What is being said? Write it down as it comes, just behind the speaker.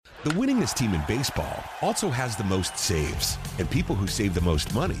The winningest team in baseball also has the most saves, and people who save the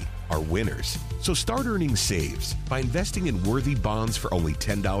most money are winners. So start earning saves by investing in worthy bonds for only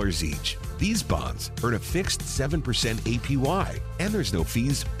 $10 each. These bonds earn a fixed 7% APY, and there's no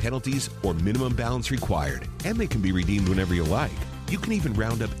fees, penalties, or minimum balance required, and they can be redeemed whenever you like. You can even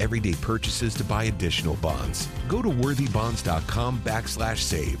round up everyday purchases to buy additional bonds. Go to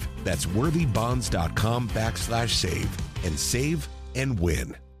worthybonds.com/save. That's worthybonds.com/save and save and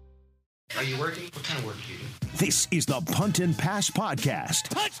win. Are you working? What kind of work do you do? This is the Punt and Pass Podcast.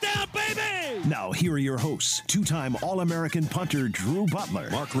 Touchdown, baby! Now, here are your hosts, two-time All-American punter Drew Butler.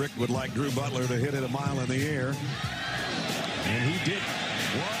 Mark Richt would like Drew Butler to hit it a mile in the air. And he did.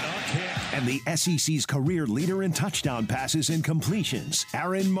 What a kick. And the SEC's career leader in touchdown passes and completions,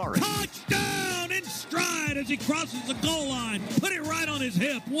 Aaron Murray. Touchdown in stride as he crosses the goal line. Put it right on his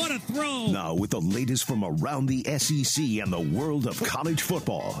hip. What a throw. Now, with the latest from around the SEC and the world of college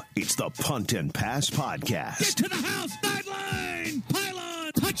football, it's the Punt and Pass Podcast. Get to the house, sideline,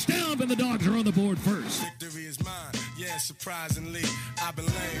 pylon, touchdown, and the Dogs are on the board first. Victory is mine, yeah, surprisingly. I've been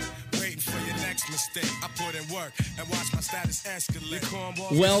laying, waiting for your next mistake. I put in work and watch my status escalate.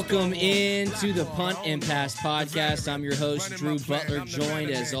 Welcome into the Punt and Pass Podcast. I'm your host, Drew Butler,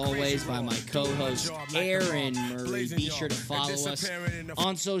 joined as always by my co-host, Aaron Murray. Be sure to follow us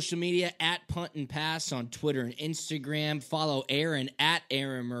on social media at Punt and Pass on Twitter and Instagram. Follow Aaron at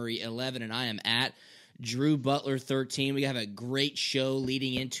Aaron Murray 11, and I am at Drew Butler 13. We have a great show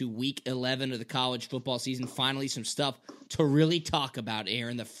leading into week 11 of the college football season. Finally, some stuff to really talk about,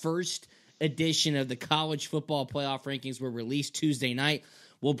 Aaron. The first edition of the college football playoff rankings were released Tuesday night.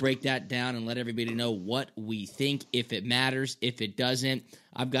 We'll break that down and let everybody know what we think, if it matters, if it doesn't.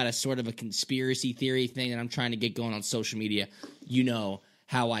 I've got a sort of a conspiracy theory thing that I'm trying to get going on social media. You know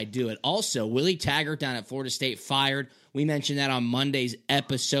how I do it. Also, Willie Taggart down at Florida State fired. We mentioned that on Monday's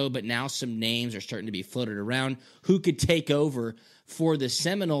episode, but now some names are starting to be floated around. Who could take over for the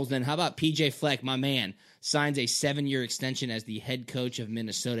Seminoles? Then how about PJ Fleck, my man, signs a 7-year extension as the head coach of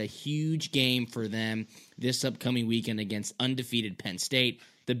Minnesota. Huge game for them this upcoming weekend against undefeated Penn State.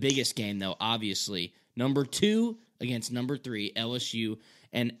 The biggest game, though, obviously, number 2 against number 3, LSU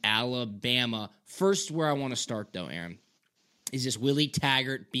and Alabama. First, where I want to start, though, Aaron, is this Willie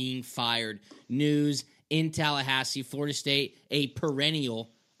Taggart being fired news in Tallahassee. Florida State, a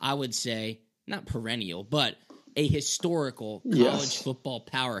perennial, I would say, not perennial, but a historical college football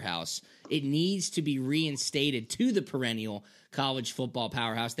powerhouse. It needs to be reinstated to the perennial college football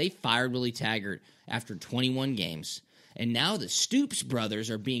powerhouse. They fired Willie Taggart after 21 games. And now the Stoops brothers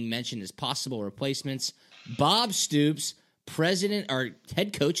are being mentioned as possible replacements. Bob Stoops, president or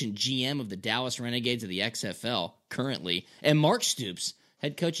head coach and GM of the Dallas Renegades of the XFL currently, and Mark Stoops,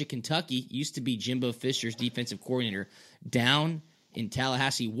 head coach of Kentucky, used to be Jimbo Fisher's defensive coordinator down in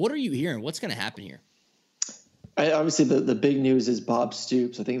Tallahassee. What are you hearing? What's going to happen here? Obviously, the big news is Bob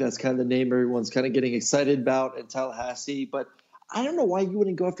Stoops. I think that's kind of the name everyone's kind of getting excited about in Tallahassee. But I don't know why you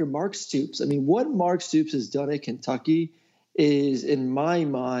wouldn't go after Mark Stoops. I mean, what Mark Stoops has done at Kentucky is, in my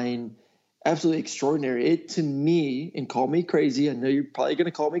mind, absolutely extraordinary. It, to me, and call me crazy, I know you're probably going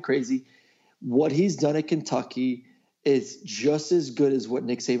to call me crazy, what he's done at Kentucky is just as good as what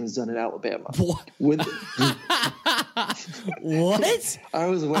Nick Saban's done at Alabama. What? What?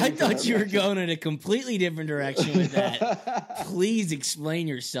 I thought you were going in a completely different direction with that. Please explain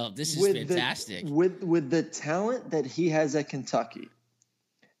yourself. This is fantastic. With the talent that he has at Kentucky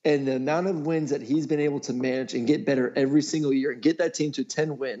and the amount of wins that he's been able to manage and get better every single year and get that team to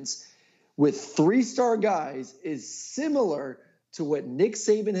 10 wins with 3-star guys is similar to what Nick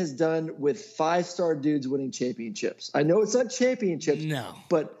Saban has done with 5-star dudes winning championships. I know it's not championships,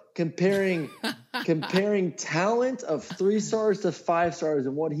 but comparing talent of 3 stars to 5 stars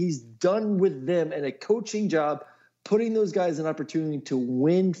and what he's done with them and a coaching job, putting those guys an opportunity to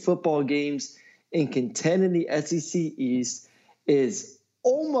win football games and contend in the SEC East is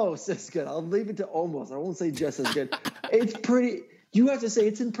almost as good. I'll leave it to almost. I won't say just as good. It's pretty – you have to say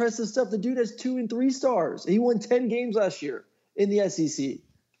it's impressive stuff. The dude has 2 and 3 stars. He won 10 games last year in the SEC.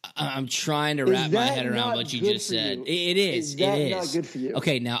 I'm trying to wrap my head around what you just said. It is. Is that not good for you?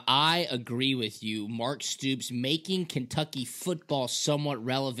 Okay, now I agree with you. Mark Stoops making Kentucky football somewhat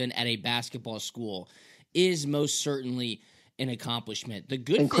relevant at a basketball school is most certainly an accomplishment. The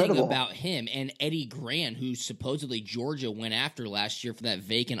good thing about him and Eddie Grant, who supposedly Georgia went after last year for that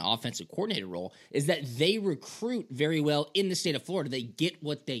vacant offensive coordinator role, is that they recruit very well in the state of Florida. They get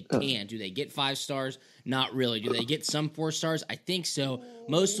what they can. Do they get 5 stars? Not really. Do they get some 4 stars? I think so.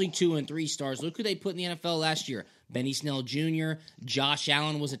 Mostly 2 and 3 stars. Look who they put in the NFL last year. Benny Snell Jr., Josh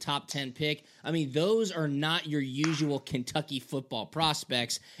Allen was a top 10 pick. I mean, those are not your usual Kentucky football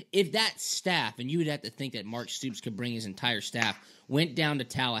prospects. If that staff, and you would have to think that Mark Stoops could bring his entire staff, went down to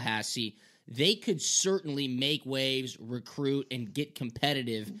Tallahassee, they could certainly make waves, recruit, and get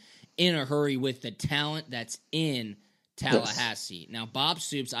competitive in a hurry with the talent that's in Tallahassee. Now, Bob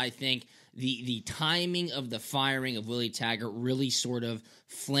Stoops, I think the timing of the firing of Willie Taggart really sort of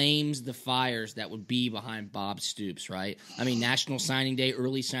flames the fires that would be behind Bob Stoops, right? I mean, National Signing Day,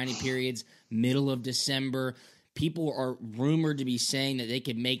 early signing periods, middle of December. People are rumored to be saying that they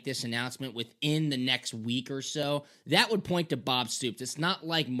could make this announcement within the next week or so. That would point to Bob Stoops. It's not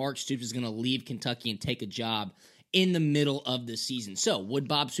like Mark Stoops is going to leave Kentucky and take a job in the middle of the season. So would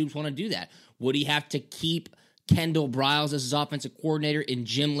Bob Stoops want to do that? Would he have to keep Kendall Briles as his offensive coordinator and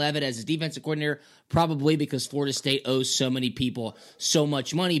Jim Leavitt as his defensive coordinator? Probably, because Florida State owes so many people so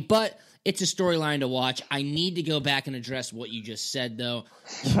much money. But it's a storyline to watch. I need to go back and address what you just said, though.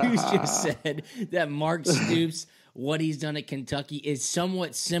 You just said that Mark Stoops, what he's done at Kentucky, is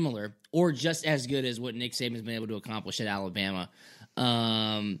somewhat similar or just as good as what Nick Saban's been able to accomplish at Alabama.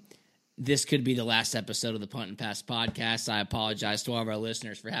 This could be the last episode of the Punt and Pass podcast. I apologize to all of our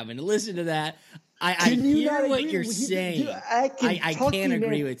listeners for having to listen to that. I hear what you're saying. I can't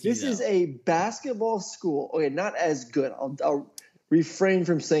agree with you. This is a basketball school. Okay, not as good. I'll refrain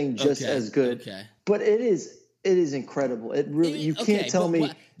from saying just as good. Okay. But it is incredible. It really, you can't tell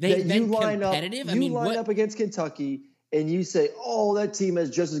me that you line up against Kentucky and you say, "Oh, that team has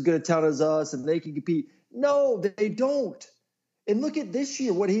just as good a talent as us and they can compete." No, they don't. And look at this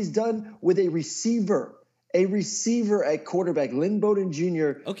year, what he's done with a receiver at quarterback. Lynn Bowden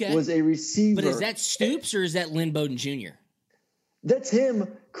Jr. was a receiver. But is that Stoops or is that Lynn Bowden Jr.? That's him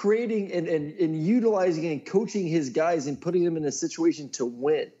creating and utilizing and coaching his guys and putting them in a situation to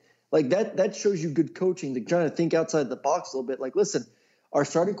win. Like that shows you good coaching. They're trying to think outside the box a little bit. Like, listen, our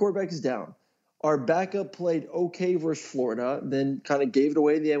starting quarterback is down. Our backup played okay versus Florida, then kind of gave it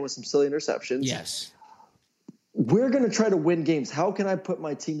away in the end with some silly interceptions. Yes. We're going to try to win games. How can I put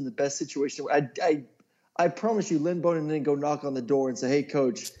my team in the best situation? I promise you, Lynn Bowden didn't go knock on the door and say, "Hey,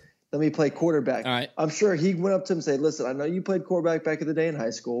 coach, let me play quarterback." All right. I'm sure he went up to him and said, "Listen, I know you played quarterback back in the day in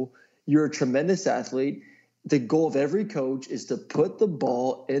high school. You're a tremendous athlete. The goal of every coach is to put the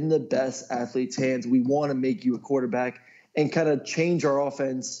ball in the best athlete's hands. We want to make you a quarterback and kind of change our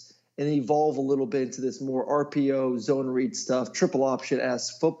offense and evolve a little bit into this more RPO, zone read stuff, triple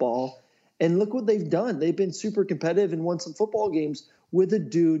option-esque football." And look what they've done. They've been super competitive and won some football games with a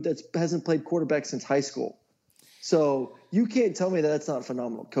dude that hasn't played quarterback since high school. So you can't tell me that that's not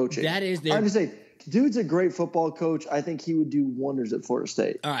phenomenal coaching. That is I'm just saying, dude's a great football coach. I think he would do wonders at Florida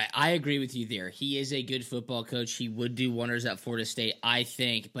State. All right, I agree with you there. He is a good football coach. He would do wonders at Florida State, I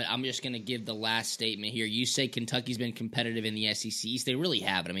think. But I'm just going to give the last statement here. You say Kentucky's been competitive in the SEC East. They really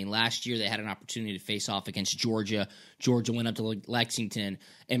haven't. I mean, last year they had an opportunity to face off against Georgia. Georgia went up to Lexington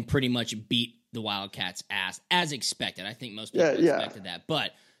and pretty much beat the Wildcats' ass, as expected. I think most people expected that.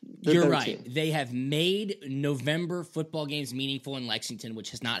 But you're right. They have made November football games meaningful in Lexington,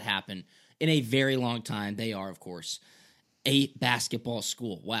 which has not happened in a very long time. They are, of course, a basketball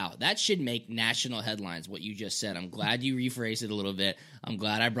school. Wow, that should make national headlines, what you just said. I'm glad you rephrased it a little bit. I'm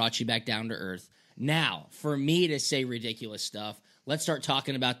glad I brought you back down to earth. Now, for me to say ridiculous stuff, let's start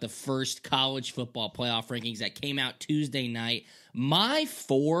talking about the first college football playoff rankings that came out Tuesday night. My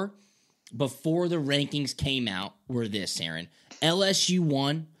 4 before the rankings came out were this, Aaron. LSU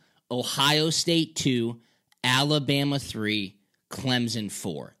 1, Ohio State 2, Alabama 3, Clemson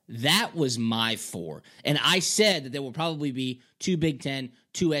 4. That was my 4. And I said that there will probably be 2 Big Ten,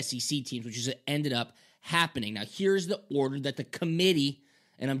 2 SEC teams, which is ended up happening. Now, here's the order that the committee,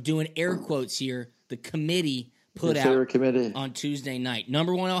 and I'm doing air quotes here, the committee put out on Tuesday night.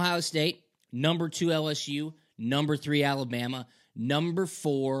 Number 1, Ohio State. Number 2, LSU. Number 3, Alabama. Number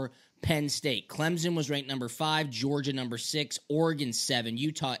 4, Penn State. Clemson was ranked number 5, Georgia number 6, Oregon 7,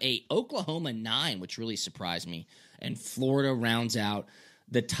 Utah 8, Oklahoma 9, which really surprised me, and Florida rounds out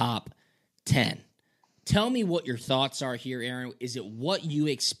the top 10. Tell me what your thoughts are here, Aaron. Is it what you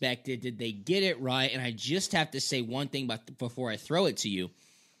expected? Did they get it right? And I just have to say one thing before I throw it to you.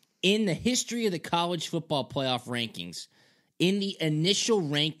 In the history of the college football playoff rankings, in the initial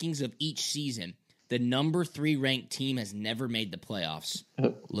rankings of each season, the number 3 ranked team has never made the playoffs.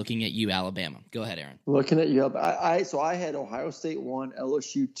 Looking at you, Alabama. Go ahead, Aaron. Looking at you, so I had Ohio State 1,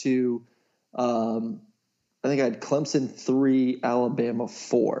 LSU 2. I think I had Clemson 3, Alabama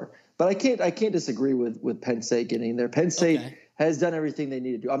 4. But I can't disagree with Penn State getting there. Penn State has done everything they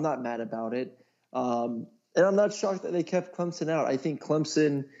need to do. I'm not mad about it, and I'm not shocked that they kept Clemson out. I think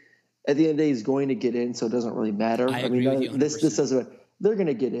Clemson At the end of the day, he's going to get in, so it doesn't really matter. I agree with you 100%. This doesn't. They're going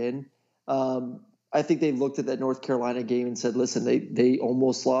to get in. I think they looked at that North Carolina game and said, listen, they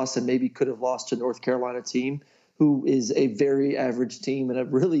almost lost and maybe could have lost to a North Carolina team who is a very average team and a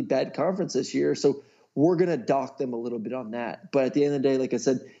really bad conference this year. So we're going to dock them a little bit on that. But at the end of the day, like I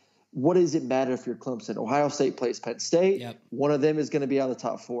said, what does it matter if you're Clemson? Ohio State plays Penn State. Yep. One of them is going to be out of the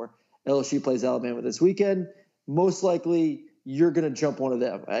top 4. LSU plays Alabama this weekend. Most likely you're going to jump one of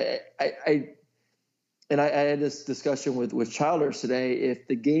them. I had this discussion with Childers today. If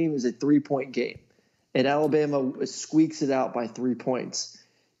the game is a 3-point game and Alabama squeaks it out by 3 points,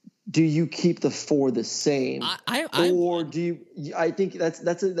 do you keep the 4 the same? Or do you? I think that's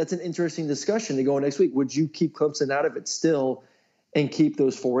an interesting discussion to go next week. Would you keep Clemson out of it still and keep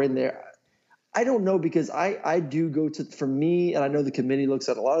those 4 in there? I don't know, because I do go to, for me, and I know the committee looks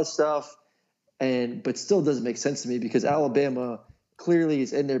at a lot of stuff, but still doesn't make sense to me, because Alabama clearly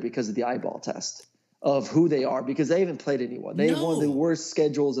is in there because of the eyeball test of who they are, because they haven't played anyone. They have one of the worst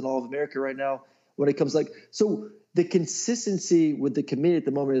schedules in all of America right now when it comes so the consistency with the committee at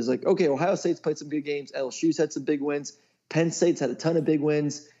the moment is like, okay, Ohio State's played some good games. LSU's had some big wins. Penn State's had a ton of big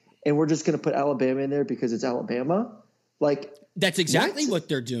wins. And we're just going to put Alabama in there because it's Alabama. That's exactly what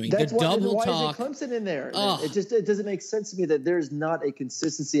they're doing. That's the double why talk. Why is Clemson in there? It doesn't make sense to me that there's not a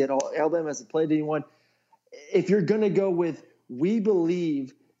consistency at all. Alabama hasn't played anyone. If you're going to go with, we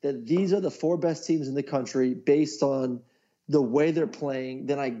believe that these are the 4 best teams in the country based on the way they're playing,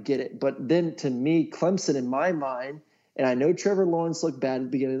 then I get it. But then to me, Clemson, in my mind, and I know Trevor Lawrence looked bad at the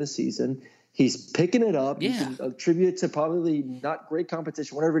beginning of the season. He's picking it up. Yeah. You can attribute it to probably not great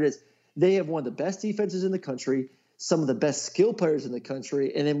competition, whatever it is. They have one of the best defenses in the country, some of the best skill players in the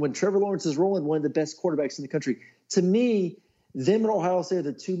country. And then when Trevor Lawrence is rolling, one of the best quarterbacks in the country. To me, them and Ohio State are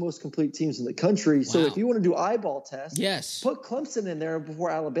the 2 most complete teams in the country. Wow. So if you want to do eyeball tests, put Clemson in there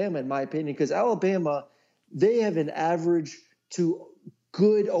before Alabama, in my opinion, because Alabama, they have an average to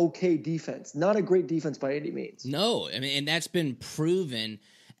good, okay defense. Not a great defense by any means. No, I mean, and that's been proven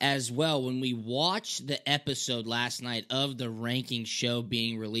as well. When we watched the episode last night of the ranking show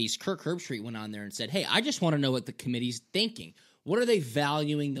being released, Kirk Herbstreit went on there and said, hey, I just want to know what the committee's thinking. What are they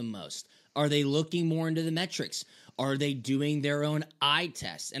valuing the most? Are they looking more into the metrics? Are they doing their own eye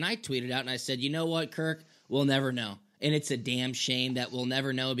tests? And I tweeted out and I said, you know what, Kirk? We'll never know. And it's a damn shame that we'll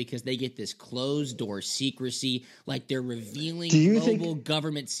never know, because they get this closed-door secrecy, like they're revealing global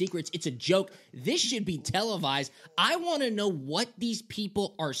government secrets. It's a joke. This should be televised. I want to know what these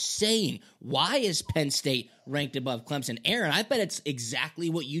people are saying. Why is Penn State ranked above Clemson? Aaron, I bet it's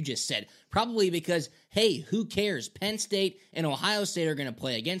exactly what you just said. Probably because, hey, who cares? Penn State and Ohio State are going to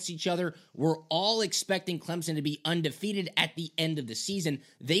play against each other. We're all expecting Clemson to be undefeated at the end of the season.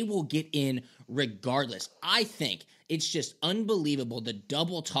 They will get in regardless. I think it's just unbelievable, the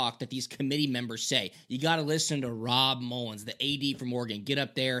double talk that these committee members say. You got to listen to Rob Mullins, the AD from Oregon. Get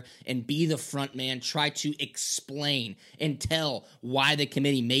up there and be the front man. Try to explain and tell why the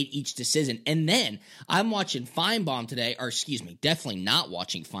committee made each decision. And then I'm watching Feinbaum today, or excuse me, definitely not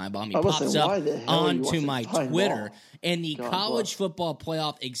watching Feinbaum. He pops up onto my Twitter, and the College Football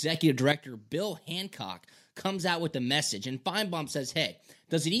Playoff Executive Director, Bill Hancock, comes out with a message. And Feinbaum says, hey,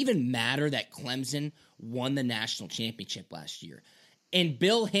 does it even matter that Clemson won the national championship last year? And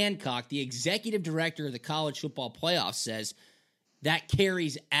Bill Hancock, the executive director of the College Football Playoff, says that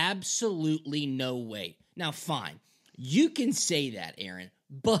carries absolutely no weight. Now, fine, you can say that, Aaron,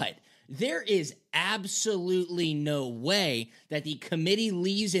 but there is absolutely no way that the committee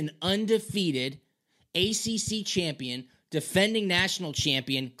leaves an undefeated ACC champion, defending national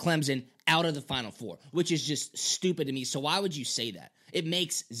champion Clemson out of the Final Four, which is just stupid to me. So why would you say that? It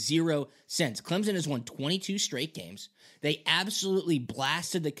makes zero sense. Clemson has won 22 straight games. They absolutely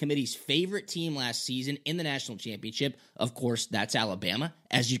blasted the committee's favorite team last season in the national championship. Of course, that's Alabama,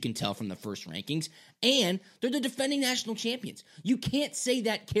 as you can tell from the first rankings. And they're the defending national champions. You can't say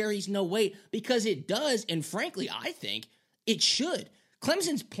that carries no weight, because it does. And frankly, I think it should.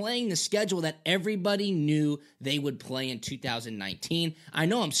 Clemson's playing the schedule that everybody knew they would play in 2019. I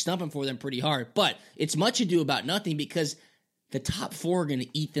know I'm stumping for them pretty hard, but it's much ado about nothing, because the top 4 are going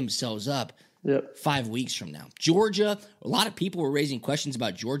to eat themselves up 5 weeks from now. Georgia, a lot of people were raising questions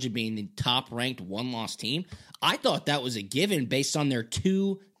about Georgia being the top-ranked one-loss team. I thought that was a given based on their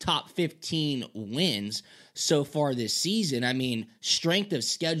 2 top 15 wins so far this season. I mean, strength of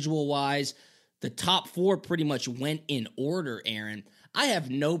schedule-wise, the top 4 pretty much went in order, Aaron. I have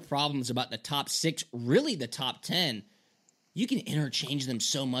no problems about the top 6, really the top 10. You can interchange them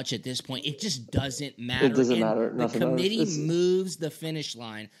so much at this point. It just doesn't matter. It doesn't matter. The committee moves the finish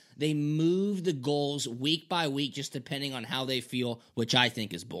line. They move the goals week by week, just depending on how they feel, which I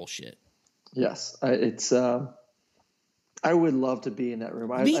think is bullshit. Yes, it's. I would love to be in that room.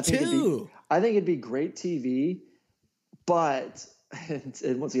 Me I think too. I think it'd be great TV, but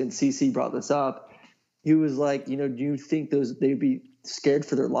and once again, CC brought this up. He was like, do you think they'd be scared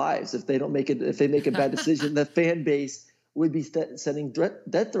for their lives if they don't make it? If they make a bad decision, the fan base would be sending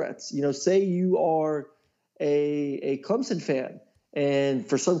death threats. Say you are a Clemson fan, and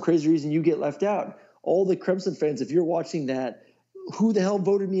for some crazy reason you get left out. All the Clemson fans, if you're watching that, who the hell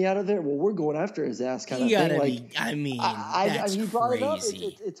voted me out of there? Well, we're going after his ass, kind of thing. That's he brought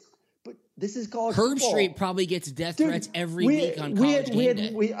crazy. It up. But this is college Herb football. Street probably gets death threats every week on College Game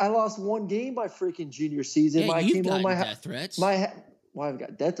Day. I lost one game my freaking junior season. Yeah, you've gotten death threats. I've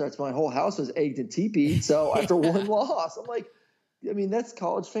got death threats. My whole house was egged and teepeed. So after one loss, I'm like, that's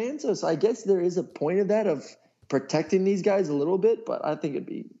college fans. So I guess there is a point of that, of protecting these guys a little bit. But I think it'd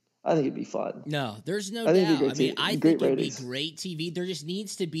be fun. No, there's no doubt. I think it'd be great TV. There just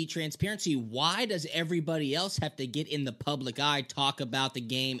needs to be transparency. Why does everybody else have to get in the public eye, talk about the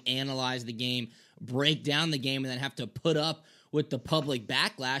game, analyze the game, break down the game, and then have to put up with the public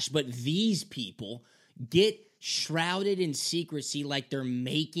backlash? But these people get shrouded in secrecy like they're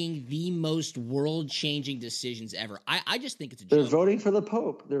making the most world-changing decisions ever. I just think it's a joke. They're voting for the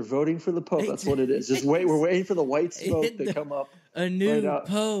Pope. That's what it is. We're waiting for the white smoke to come up. A new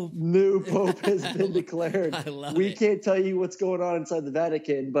pope. New pope has been declared. I love we it. Can't tell you what's going on inside the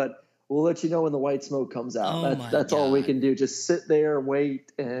Vatican, but we'll let you know when the white smoke comes out. That's all we can do. Just sit there,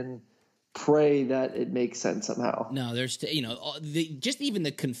 wait, and pray that it makes sense somehow. No, there's just even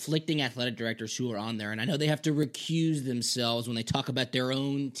the conflicting athletic directors who are on there, and I know they have to recuse themselves when they talk about their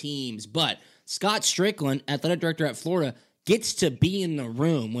own teams, but Scott Strickland, athletic director at Florida, gets to be in the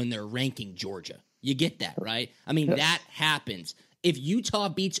room when they're ranking Georgia. You get that, right? Yes. That happens. If Utah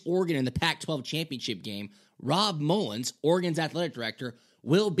beats Oregon in the Pac-12 championship game, Rob Mullins, Oregon's athletic director,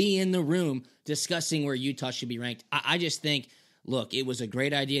 will be in the room discussing where Utah should be ranked. I just think, look, it was a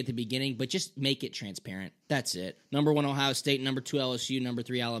great idea at the beginning, but just make it transparent. That's it. Number 1, Ohio State. Number 2, LSU. Number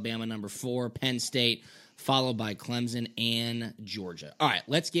 3, Alabama. Number 4, Penn State, followed by Clemson and Georgia. All right,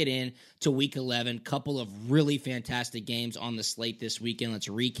 let's get into Week 11. Couple of really fantastic games on the slate this weekend. Let's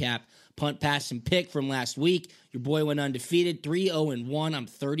recap punt, pass, and pick from last week. Your boy went undefeated, 3-0-1. I'm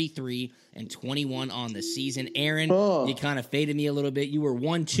 33-21 on the season. Aaron, you kind of faded me a little bit. You were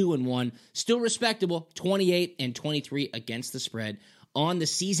 1-2-1. Still respectable, 28-23 against the spread on the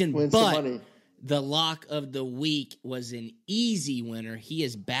season. Win some but money. The lock of the week was an easy winner. He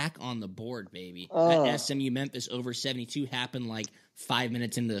is back on the board, baby. That SMU Memphis over 72 happened like 5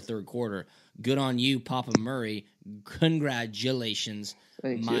 minutes into the third quarter. Good on you, Papa Murray. Congratulations,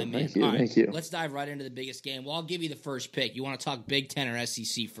 my man. Thank you. Let's dive right into the biggest game. Well, I'll give you the first pick. You want to talk Big Ten or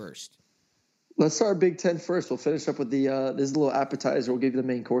SEC first? Let's start Big Ten first. We'll finish up with the this is a little appetizer. We'll give you the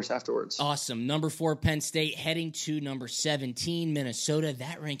main course afterwards. Awesome. Number 4, Penn State, heading to number 17, Minnesota.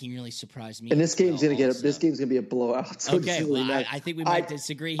 That ranking really surprised me. And this game's going to be a blowout. So okay, well, I think we might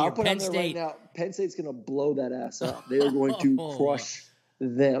disagree here. I'll put Penn State right now. Penn State's going to blow that ass up. They are going to crush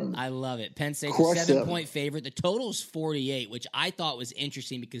them. I love it. Penn State's a 7-point favorite. The total is 48, which I thought was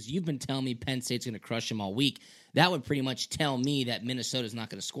interesting because you've been telling me Penn State's going to crush them all week. That would pretty much tell me that Minnesota's not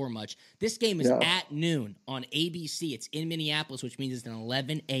going to score much. This game is at noon on ABC. It's in Minneapolis, which means it's an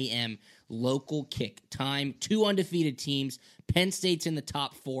 11 a.m. local kick time. 2 undefeated teams. Penn State's in the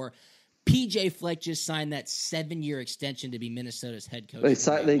top 4. PJ Fleck just signed that 7-year extension to be Minnesota's head coach.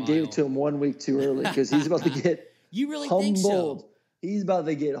 They gave it to him 1 week too early because he's about to get you really humbled. Think so? He's about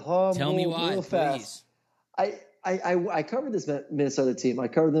to get humbled. Tell me why, real fast. Please. I covered this Minnesota team. I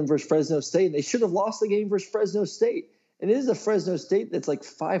covered them versus Fresno State. They should have lost the game versus Fresno State. And it is a Fresno State that's like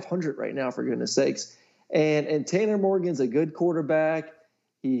 500 right now, for goodness sakes. And Tanner Morgan's a good quarterback.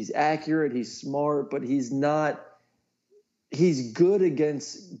 He's accurate. He's smart, but he's not. He's good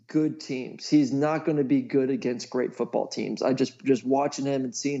against good teams. He's not going to be good against great football teams. I just watching him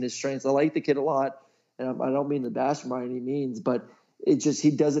and seeing his strengths. I like the kid a lot, and I don't mean to bash him by any means, but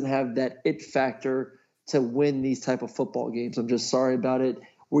he doesn't have that it factor to win these type of football games. I'm just sorry about it.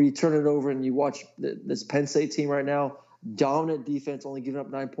 Where you turn it over and you watch this Penn State team right now, dominant defense, only giving up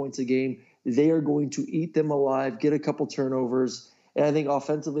 9 points a game. They are going to eat them alive, get a couple turnovers, and I think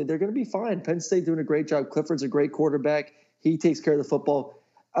offensively they're going to be fine. Penn State doing a great job. Clifford's a great quarterback. He takes care of the football.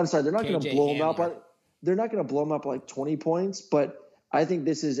 I'm sorry, they're not going to blow them up. They're not going to blow them up like 20 points, but I think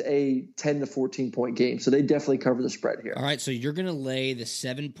this is a 10 to 14 point game. So they definitely cover the spread here. All right, so you're going to lay the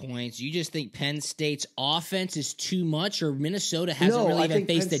 7 points. You just think Penn State's offense is too much, or Minnesota hasn't really even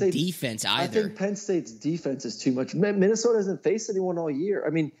faced a defense either? I think Penn State's defense is too much. Minnesota hasn't faced anyone all year. I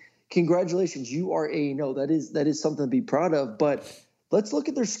mean, congratulations, you are 8-0. That is something to be proud of. But let's look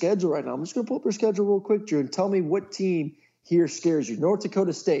at their schedule right now. I'm just going to pull up their schedule real quick, Drew, and tell me what team here scares you. North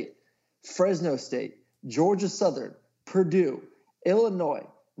Dakota State, Fresno State, Georgia Southern, Purdue, Illinois,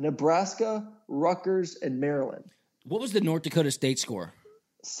 Nebraska, Rutgers, and Maryland. What was the North Dakota State score?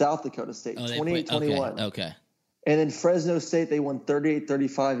 South Dakota State, 28-21. Okay. And then Fresno State, they won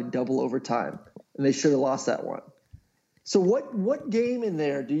 38-35 in double overtime, and they should have lost that one. So what game in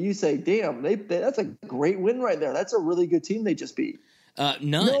there do you say, damn, that's a great win right there? That's a really good team they just beat. None.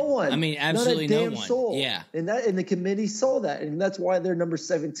 No one. I mean, absolutely not a no damn one. soul. Yeah. And the committee saw that, and that's why they're number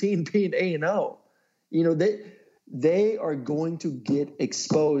 17 being 8-0. You know, they are going to get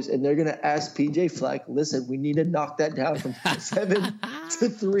exposed, and they're going to ask PJ Fleck, listen, we need to knock that down from 7 to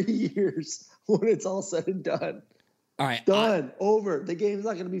 3 years when it's all said and done. All right. Done. Over. The game's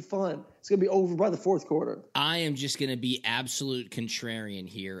not going to be fun. It's going to be over by the fourth quarter. I am just going to be absolute contrarian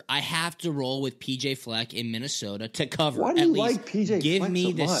here. I have to roll with PJ Fleck in Minnesota to cover. Why do you like PJ Give Fleck me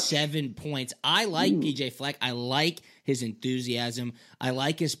so the much? 7 points. I like PJ Fleck. I like his enthusiasm. I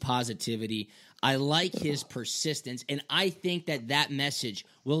like his positivity. I like his persistence. And I think that message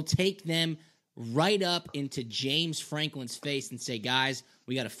will take them right up into James Franklin's face and say, guys,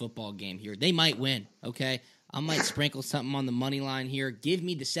 we got a football game here. They might win, okay? I might sprinkle something on the money line here. Give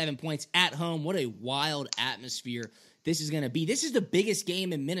me the 7 points at home. What a wild atmosphere this is going to be. This is the biggest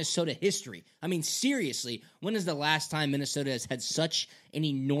game in Minnesota history. I mean, seriously, when is the last time Minnesota has had such an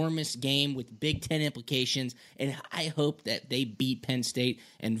enormous game with Big Ten implications? And I hope that they beat Penn State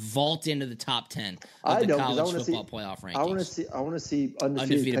and vault into the top 10 of the college football playoff rankings. I want to see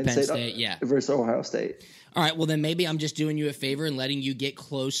undefeated Penn State versus Ohio State. All right, well, then maybe I'm just doing you a favor and letting you get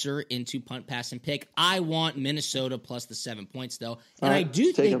closer into punt, pass, and pick. I want Minnesota plus the 7 points, though. And I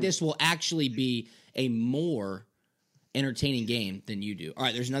do think this will actually be a more entertaining game than you do. All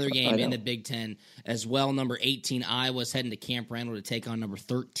right, there's another game in the Big Ten as well. Number 18, Iowa's heading to Camp Randall to take on number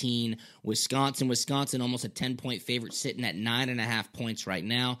 13, Wisconsin. Wisconsin almost a 10-point favorite, sitting at 9.5 points right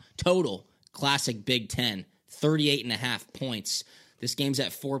now. Total, classic Big Ten, 38.5 points. This game's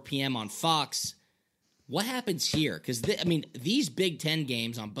at 4 p.m. on Fox. What happens here? Because, these Big Ten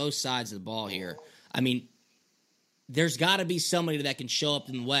games on both sides of the ball here, there's got to be somebody that can show up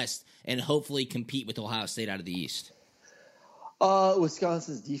in the West and hopefully compete with Ohio State out of the East.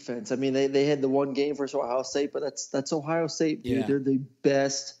 Wisconsin's defense. I mean, they had the one game versus Ohio State, but that's Ohio State. Dude. Yeah. They're the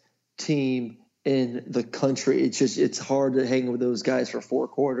best team in the country. It's hard to hang with those guys for 4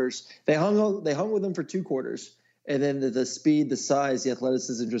 quarters. They hung with them for 2 quarters, and then the speed, the size, the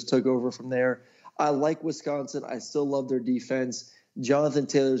athleticism just took over from there. I like Wisconsin. I still love their defense. Jonathan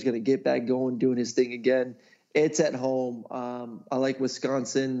Taylor's going to get back going, doing his thing again. It's at home. I like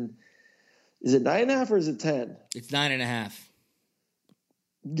Wisconsin. Is it 9.5 or is it 10? It's 9.5.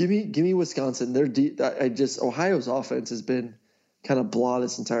 Give me Wisconsin. Ohio's offense has been kind of blah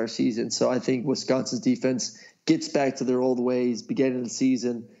this entire season. So I think Wisconsin's defense gets back to their old ways beginning of the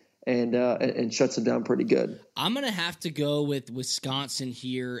season and shuts them down pretty good. I'm going to have to go with Wisconsin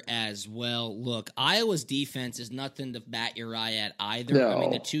here as well. Look, Iowa's defense is nothing to bat your eye at either.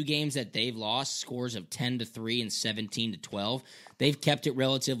 No. The 2 games that they've lost, scores of 10-3 and 17-12. They've kept it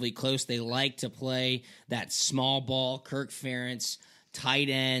relatively close. They like to play that small ball, Kirk Ferentz, tight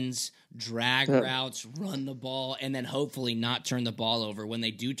ends, drag routes, run the ball, and then hopefully not turn the ball over. When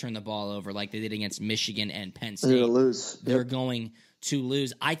they do turn the ball over, like they did against Michigan and Penn State, they're going to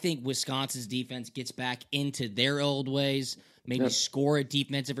lose. I think Wisconsin's defense gets back into their old ways, maybe score a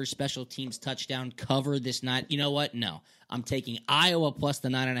defensive or special teams touchdown, cover this night. You know what? No. I'm taking Iowa plus the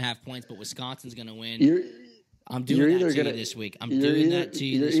 9.5 points, but Wisconsin's going to win. I'm doing that to you this week.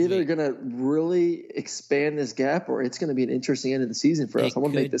 You're either going to really expand this gap or it's going to be an interesting end of the season for us. I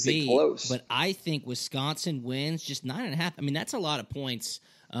want to make this thing close. But I think Wisconsin wins just 9.5. That's a lot of points.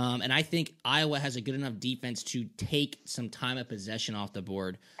 And I think Iowa has a good enough defense to take some time of possession off the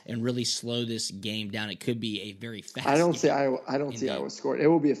board and really slow this game down. It could be a very fast game. I don't see Iowa scoring. It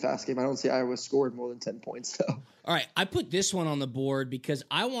will be a fast game. I don't see Iowa scoring more than 10 points, though. All right, I put this one on the board because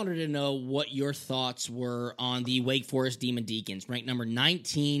I wanted to know what your thoughts were on the Wake Forest Demon Deacons, ranked number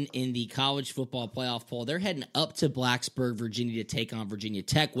 19 in the college football playoff poll. They're heading up to Blacksburg, Virginia to take on Virginia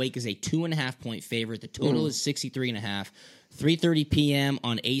Tech. Wake is a 2.5-point favorite. The total is 63.5. 3:30 p.m.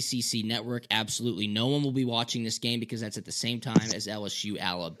 on ACC Network. Absolutely no one will be watching this game because that's at the same time as LSU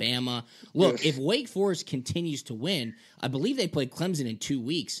Alabama. Look, if Wake Forest continues to win, I believe they play Clemson in 2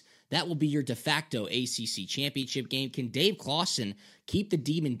 weeks. That will be your de facto ACC championship game. Can Dave Clawson keep the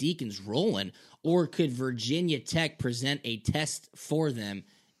Demon Deacons rolling, or could Virginia Tech present a test for them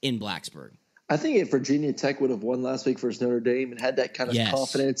in Blacksburg? I think if Virginia Tech would have won last week versus Notre Dame and had that kind of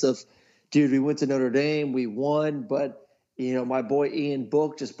confidence of, dude, we went to Notre Dame, we won, but my boy Ian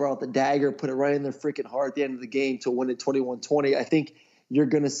Book just brought the dagger, put it right in their freaking heart at the end of the game to win it 21-20. I think you're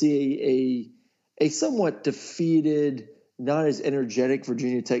going to see a somewhat defeated, not as energetic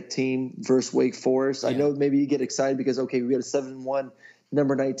Virginia Tech team versus Wake Forest. I know maybe you get excited because, okay, we got a 7-1,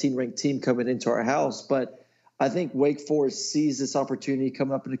 number 19 ranked team coming into our house, but I think Wake Forest sees this opportunity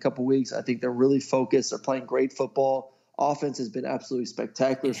coming up in a couple weeks. I think they're really focused. They're playing great football. Offense has been absolutely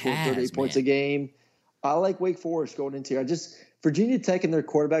spectacular, scoring 38 points a game. I like Wake Forest going into here. Virginia Tech and their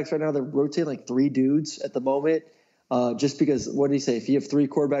quarterbacks right now, they're rotating like 3 dudes at the moment. Just because, what do you say? If you have 3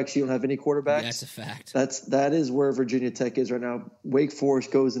 quarterbacks, you don't have any quarterbacks. That's a fact. That is where Virginia Tech is right now. Wake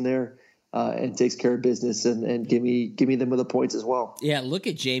Forest goes in there and takes care of business and give me them with the points as well. Yeah, look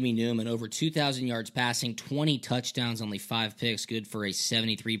at Jamie Newman, over 2,000 yards passing, 20 touchdowns, only 5 picks, good for a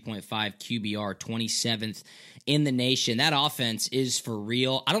 73.5 QBR, 27th in the nation. That offense is for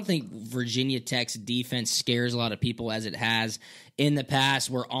real. I don't think Virginia Tech's defense scares a lot of people as it has in the past.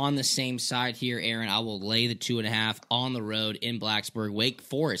 We're on the same side here, Aaron. I will lay the 2.5 on the road in Blacksburg. Wake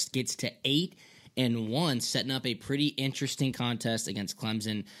Forest gets to 8-1, setting up a pretty interesting contest against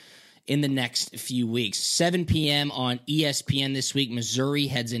Clemson in the next few weeks. 7 p.m. on ESPN this week, Missouri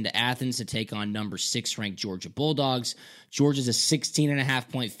heads into Athens to take on number 6 ranked Georgia Bulldogs. Georgia's a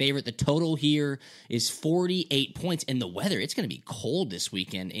 16.5-point favorite. The total here is 48 points. And the weather, it's going to be cold this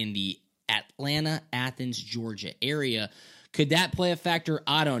weekend in the Atlanta, Athens, Georgia area. Could that play a factor?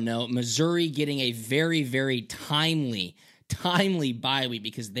 I don't know. Missouri getting a very, very timely bye week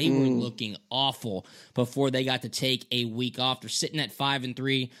because they were looking awful before they got to take a week off. They're sitting at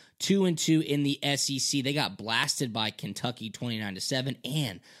 5-3, 2-2 in the SEC. They got blasted by Kentucky 29-7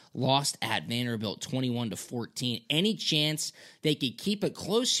 and lost at Vanderbilt 21-14. Any chance they could keep it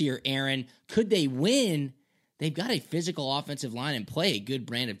close here, Aaron? Could they win? They've got a physical offensive line and play a good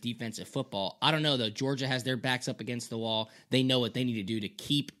brand of defensive football. I don't know, though. Georgia has their backs up against the wall. They know what they need to do to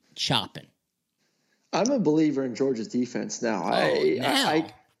keep chopping. I'm a believer in Georgia's defense now. You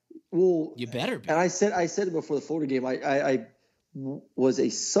better be. And I said it before the Florida game. I was a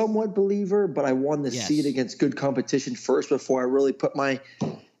somewhat believer, but I wanted to see it against good competition first before I really put my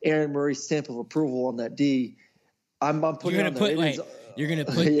Aaron Murray stamp of approval on that D. I'm putting You're going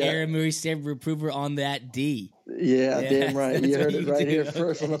to put Aaron Murray stamp of approval on that D. Yeah, damn right. You heard it right here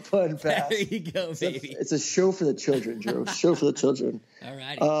first on the Pun Pass. There you go, baby. It's a show for the children, Joe. Show for the children. All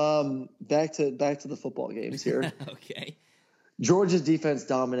righty. Back to the football games here. Okay. Georgia's defense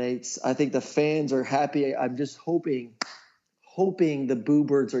dominates. I think the fans are happy. I'm just hoping the Boo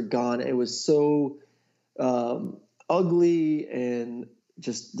Birds are gone. It was so ugly and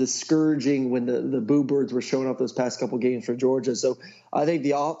just discouraging when the Boo Birds were showing up those past couple games for Georgia. So I think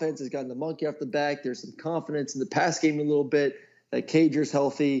the offense has gotten the monkey off the back. There's some confidence in the pass game a little bit. That Cager's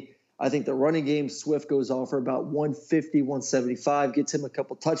healthy. I think the running game, Swift goes off for about 150, 175, gets him a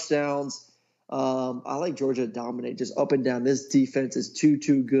couple touchdowns. I like Georgia to dominate just up and down. This defense is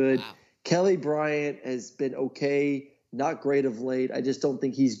too good. Wow. Kelly Bryant has been okay, not great of late. I just don't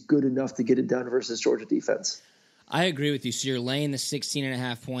think he's good enough to get it done versus Georgia defense. I agree with you. So you're laying the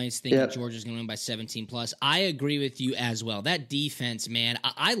 16.5 points, thinking Georgia's going to win by 17+. I agree with you as well. That defense, man,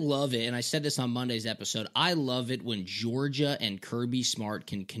 I love it. And I said this on Monday's episode. I love it when Georgia and Kirby Smart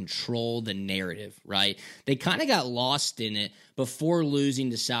can control the narrative, right? They kind of got lost in it before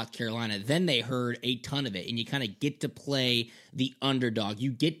losing to South Carolina. Then they heard a ton of it, and you kind of get to play the underdog.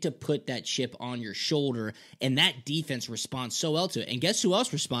 You get to put that chip on your shoulder, and that defense responds so well to it. And guess who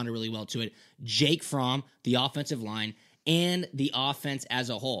else responded really well to it? Jake Fromm, the offensive line, and the offense as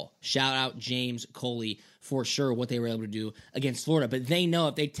a whole. Shout out James Coley for sure, what they were able to do against Florida. But they know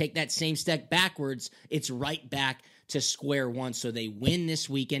if they take that same step backwards, it's right back to square one. So they win this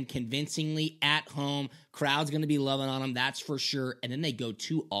weekend convincingly at home. Crowd's going to be loving on them, that's for sure. And then they go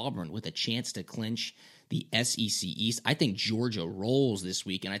to Auburn with a chance to clinch the SEC East. I think Georgia rolls this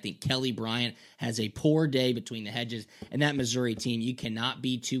week, and I think Kelly Bryant has a poor day between the hedges. And that Missouri team, you cannot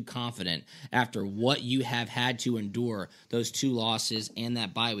be too confident after what you have had to endure, those 2 losses and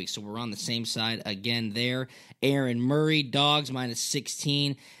that bye week. So we're on the same side again there. Aaron Murray, Dogs minus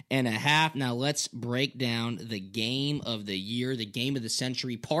 16.5. Now let's break down the game of the year, the game of the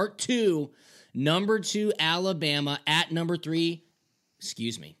century, part 2. Number 2 Alabama at number 3.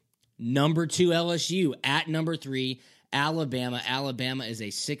 Number 2 LSU at number 3 Alabama. Alabama is a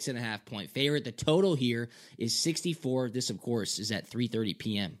 6.5-point favorite. The total here is 64. This, of course, is at 3:30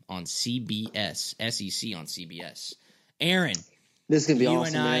 p.m. on CBS, SEC on CBS. Aaron, this is gonna be you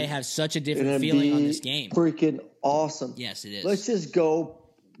awesome. and I man. have such a different feeling on this game. Freaking awesome. Yes, it is. Let's just go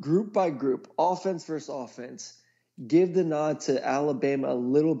group by group, offense versus offense. Give the nod to Alabama a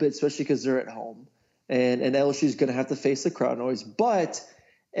little bit, especially because they're at home, and LSU is going to have to face the crowd noise. But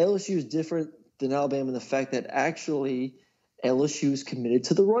LSU is different than Alabama in the fact that actually LSU is committed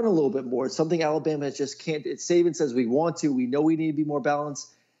to the run a little bit more. It's something Alabama just can't. Saban says we want to. We know we need to be more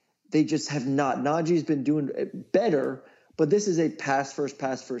balanced. They just have not. Najee's been doing better, but this is a pass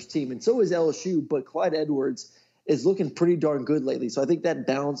first team, and so is LSU. But Clyde Edwards is looking pretty darn good lately, so I think that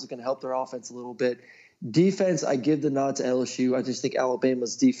balance is going to help their offense a little bit. Defense, I give the nod to LSU. I just think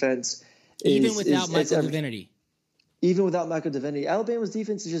Alabama's defense even without Michael Divinity. Even without Michael Divinity, Alabama's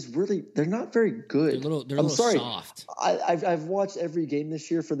defense is just they're not very good. They're a little soft. I've watched every game this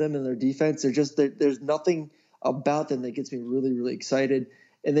year for them and their defense. There's nothing about them that gets me really, really excited.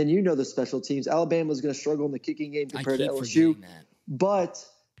 And then the special teams. Alabama's going to struggle in the kicking game compared to LSU. But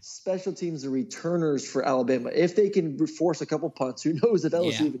special teams are returners for Alabama. If they can force a couple punts, who knows if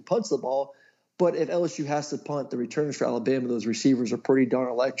LSU even punts the ball. But if LSU has to punt, the returners for Alabama, those receivers are pretty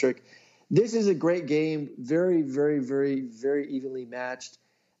darn electric. This is a great game, very, very, very, very evenly matched.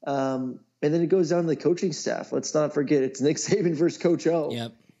 And then it goes down to the coaching staff. Let's not forget it's Nick Saban versus Coach O.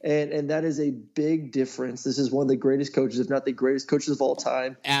 Yep. And that is a big difference. This is one of the greatest coaches, if not the greatest coaches of all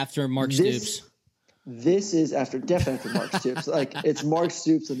time. After Mark Stoops. This is definitely after Mark Stoops. It's Mark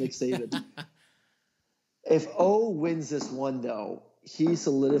Stoops and Nick Saban. If O wins this one, though, he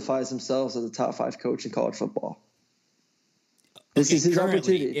solidifies himself as a top 5 coach in college football. This is his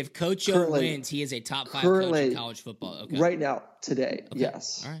opportunity. If Coach O wins, he is a top 5 coach in college football. Okay. Right now, today, okay.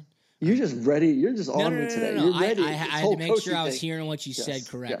 Yes. All right. You're just ready. You're just on me today. No. You're ready. I had to make sure I was hearing what you said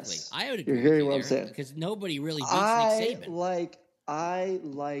correctly. Yes. I would agree You're hearing with what you I'm saying. because nobody really beats Nick Saban. I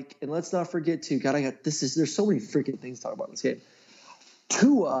like, and let's not forget too. God, there's so many freaking things to talk about in this game.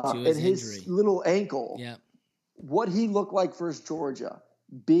 Tua and his injury. Little ankle. Yeah. What he looked like versus Georgia,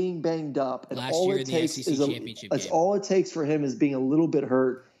 being banged up, and Last all year it in the takes SEC is championship that's game. all it takes for him is being a little bit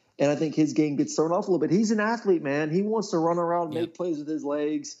hurt. And I think his game gets thrown off a little bit. He's an athlete, man. He wants to run around, make plays with his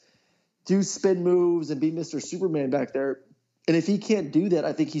legs, do spin moves, and be Mr. Superman back there. And if he can't do that,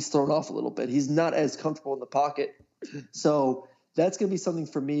 I think he's thrown off a little bit. He's not as comfortable in the pocket. So that's going to be something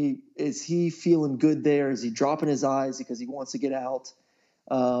for me. Is he feeling good there? Is he dropping his eyes because he wants to get out?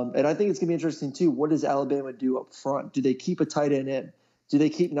 And I think it's going to be interesting, too. What does Alabama do up front? Do they keep a tight end in? Do they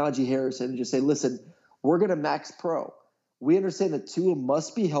keep Najee Harrison and just say, listen, we're going to max pro? We understand that Tua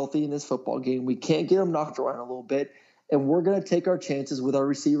must be healthy in this football game. We can't get him knocked around a little bit. And we're going to take our chances with our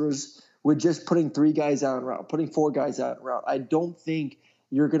receivers with just putting 3 guys out in route, putting 4 guys out in route. I don't think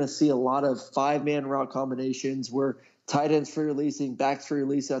you're going to see a lot of 5-man route combinations where tight ends free releasing, backs free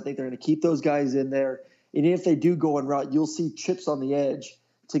releasing. I think they're going to keep those guys in there. And if they do go in route, you'll see chips on the edge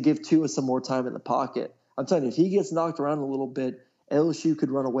to give Tua some more time in the pocket. I'm telling you, if he gets knocked around a little bit, LSU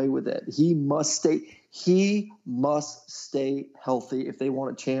could run away with it. He must stay healthy if they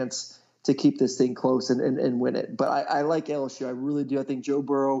want a chance to keep this thing close and win it. But I like LSU. I really do. I think Joe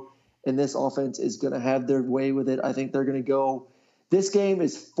Burrow and this offense is going to have their way with it. I think they're going to go. This game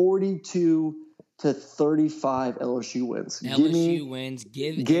is 42-35 LSU wins. LSU wins.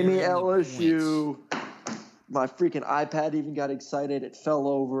 Give me LSU. My freaking iPad even got excited. It fell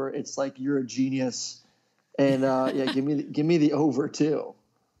over. It's like you're a genius. And give me the over too.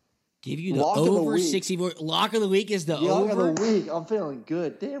 Give you the over 64. Lock of the week is the over. Lock of the week. I'm feeling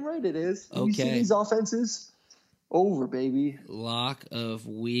good. Damn right it is. Okay. You see these offenses? Over, baby. Lock of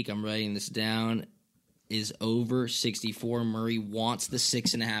week. I'm writing this down. Is over 64. Murray wants the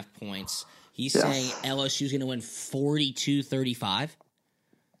 6.5 points. He's saying LSU's going to win 42-35.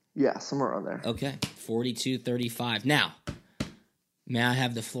 Yeah, somewhere around there. Okay, 42-35. Now, may I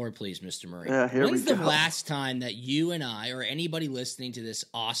have the floor, please, Mr. Murray? Yeah, When's the last time that you and I, or anybody listening to this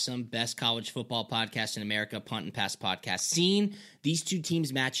awesome best college football podcast in America, Punt and Pass podcast, seen these two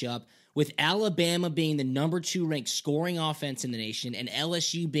teams match up with Alabama being the number 2 ranked scoring offense in the nation and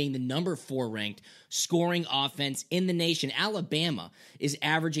LSU being the number 4 ranked scoring offense in the nation? Alabama is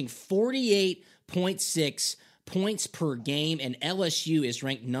averaging 48.6 points per game, and LSU is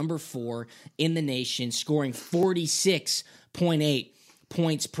ranked number 4 in the nation, scoring 46.8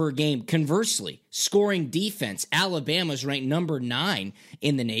 points per game. Conversely, scoring defense, Alabama's ranked number 9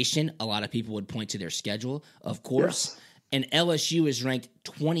 in the nation. A lot of people would point to their schedule, of course. Yes. And LSU is ranked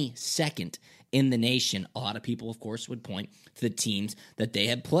 22nd in the nation. A lot of people, of course, would point to the teams that they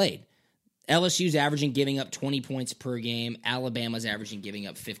had played. LSU's averaging giving up 20 points per game. Alabama's averaging giving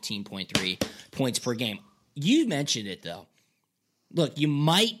up 15.3 points per game. You mentioned it, though. Look, you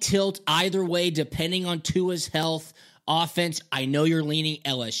might tilt either way depending on Tua's health. Offense, I know you're leaning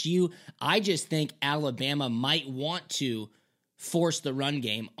LSU. I just think Alabama might want to force the run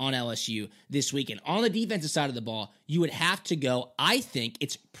game on LSU this weekend. On the defensive side of the ball, you would have to go. I think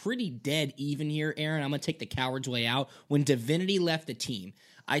it's pretty dead even here, Aaron. I'm going to take the coward's way out. When Divinity left the team,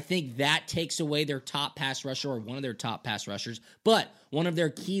 I think that takes away their top pass rusher or one of their top pass rushers, but one of their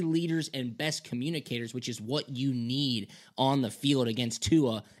key leaders and best communicators, which is what you need on the field against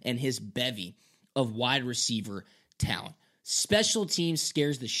Tua and his bevy of wide receiver talent. Special teams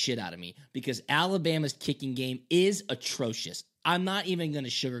scares the shit out of me because Alabama's kicking game is atrocious. I'm not even going to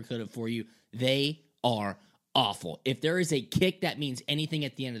sugarcoat it for you. They are awful. If there is a kick that means anything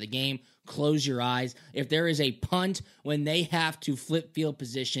at the end of the game, close your eyes. If there is a punt when they have to flip field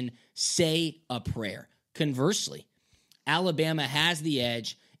position, say a prayer. Conversely, Alabama has the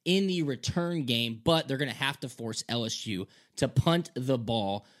edge in the return game, but they're going to have to force LSU to punt the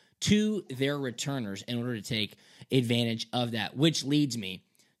ball to their returners in order to take advantage of that, which leads me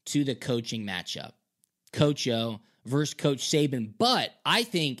to the coaching matchup. Coach O versus Coach Saban, but I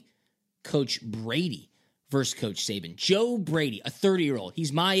think Coach Brady versus Coach Saban. Joe Brady, a 30-year-old.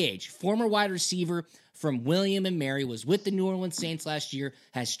 He's my age. Former wide receiver from William and Mary, was with the New Orleans Saints last year,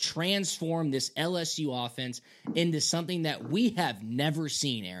 has transformed this LSU offense into something that we have never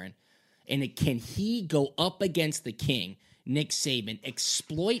seen, Aaron. And can he go up against the king, Nick Saban,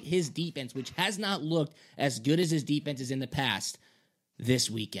 exploit his defense, which has not looked as good as his defenses in the past, this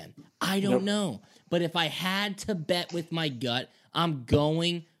weekend? I don't know. But if I had to bet with my gut, I'm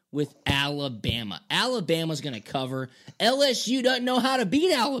going with Alabama. Alabama's going to cover. LSU doesn't know how to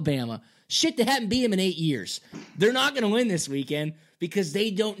beat Alabama. Shit, they haven't beat them in 8 years. They're not going to win this weekend because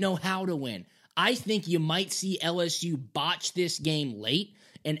they don't know how to win. I think you might see LSU botch this game late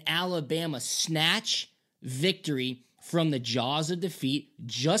and Alabama snatch victory from the jaws of defeat,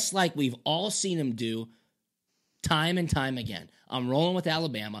 just like we've all seen them do time and time again. I'm rolling with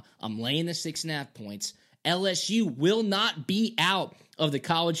Alabama. I'm laying the 6.5 points. LSU will not be out of the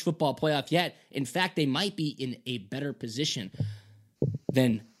college football playoff yet. In fact, they might be in a better position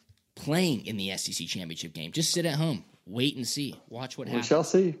than playing in the SEC championship game. Just sit at home. Wait and see. Watch what happens. We shall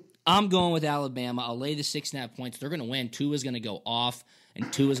see. I'm going with Alabama. I'll lay the 6.5 points. They're going to win. Tua's going to go off,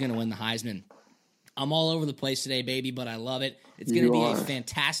 and Tua's going to win the Heisman. I'm all over the place today, baby, but I love it. It's going to be a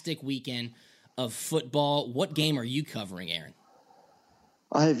fantastic weekend of football. What game are you covering, Aaron?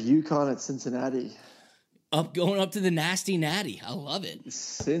 I have UConn at Cincinnati. Going up to the nasty natty. I love it.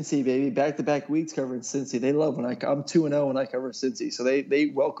 Cincy, baby. Back-to-back weeks covering Cincy. They love when I'm 2-0 when I cover Cincy. So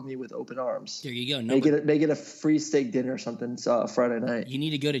they welcome me with open arms. There you go. They get a free steak dinner or something Friday night. You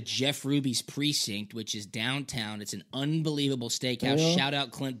need to go to Jeff Ruby's Precinct, which is downtown. It's an unbelievable steakhouse. Yeah. Shout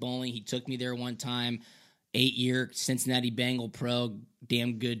out Clint Bowling. He took me there one time. 8-year Cincinnati Bengal pro.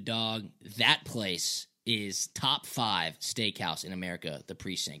 Damn good dog. That place is top 5 steakhouse in America, the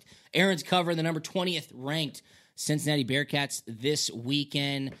Precinct. Aaron's covering the number 20th ranked Cincinnati Bearcats this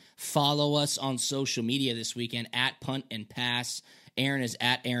weekend. Follow us on social media this weekend at Punt and Pass. Aaron is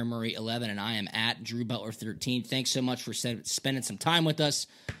at Aaron Murray 11, and I am at Drew Butler 13. Thanks so much for spending some time with us.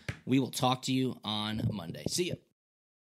 We will talk to you on Monday. See ya.